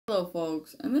Hello,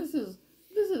 folks, and this is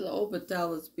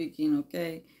Obatala speaking.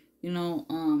 Okay,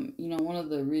 one of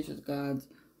the richest gods,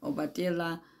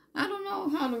 Obatala. I don't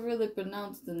know how to really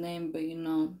pronounce the name, but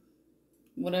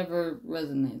whatever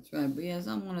resonates, right? But yes,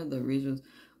 I'm one of the regions,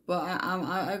 but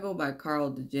I go by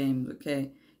Carl the James.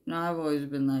 Okay, I've always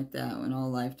been like that in all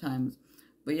lifetimes.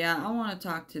 But yeah, I want to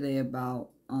talk today about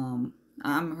I'm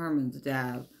Herman's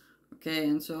dad. Okay,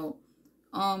 and so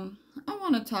I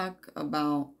want to talk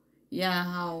about, yeah,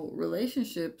 how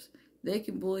relationships, they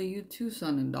can bully you too,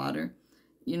 son and daughter.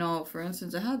 For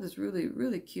instance, I had this really,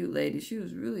 really cute lady. She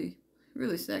was really,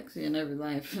 really sexy in every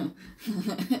life. And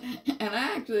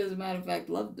I actually, as a matter of fact,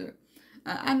 loved her.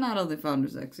 I not only found her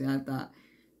sexy, I thought,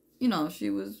 she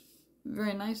was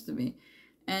very nice to me.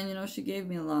 And, she gave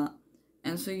me a lot.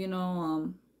 And so,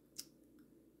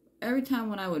 every time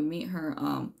when I would meet her,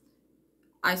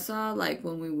 I saw, like,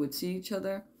 when we would see each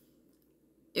other,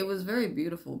 it was very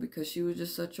beautiful because she was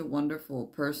just such a wonderful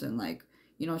person. Like,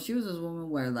 she was this woman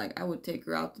where, like, I would take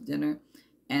her out to dinner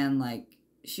and, like,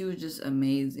 she was just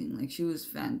amazing. Like, she was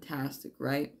fantastic,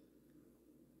 right?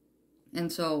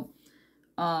 And so,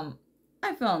 I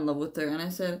fell in love with her and I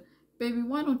said, baby,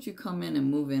 why don't you come in and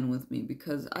move in with me?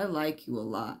 Because I like you a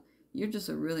lot. You're just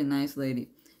a really nice lady.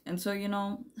 And so,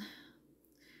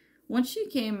 when she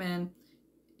came in,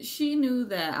 she knew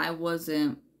that I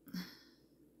wasn't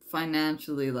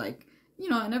financially, like,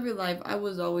 in every life I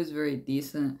was always very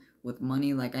decent with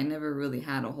money. Like, I never really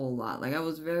had a whole lot. Like, I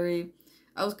was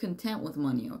content with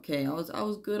money. Okay, I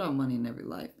was good on money in every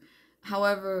life.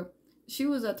 However, she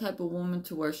was that type of woman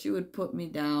to where she would put me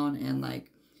down, and,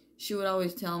 like, she would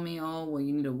always tell me, oh, well,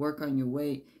 you need to work on your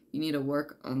weight, you need to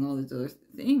work on all these other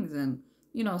things, and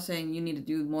saying you need to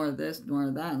do more of this, more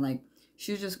of that. And, like,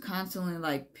 she was just constantly,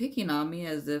 like, picking on me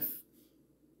as if,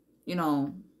 you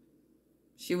know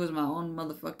she was my own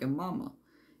motherfucking mama.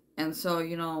 And so,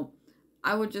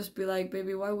 I would just be like,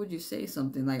 baby, why would you say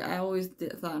something? Like, I always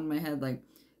thought in my head, like,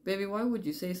 baby, why would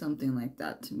you say something like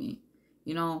that to me?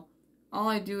 All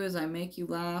I do is I make you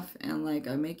laugh and, like,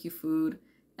 I make you food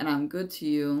and I'm good to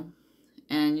you.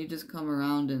 And you just come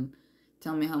around and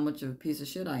tell me how much of a piece of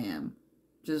shit I am.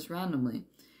 Just randomly.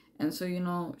 And so,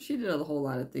 she did a whole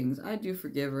lot of things. I do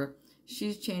forgive her.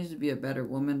 She's changed to be a better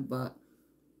woman, but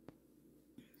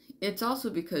it's also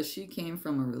because she came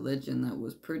from a religion that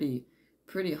was pretty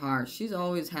harsh. She's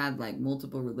always had, like,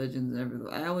 multiple religions and everything.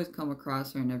 I always come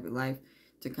across her in every life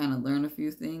to kind of learn a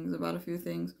few things about a few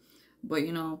things. But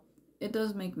it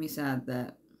does make me sad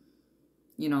that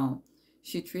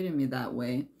she treated me that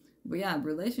way. But yeah,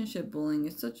 relationship bullying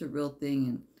is such a real thing,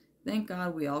 and thank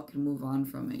God we all can move on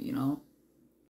from it.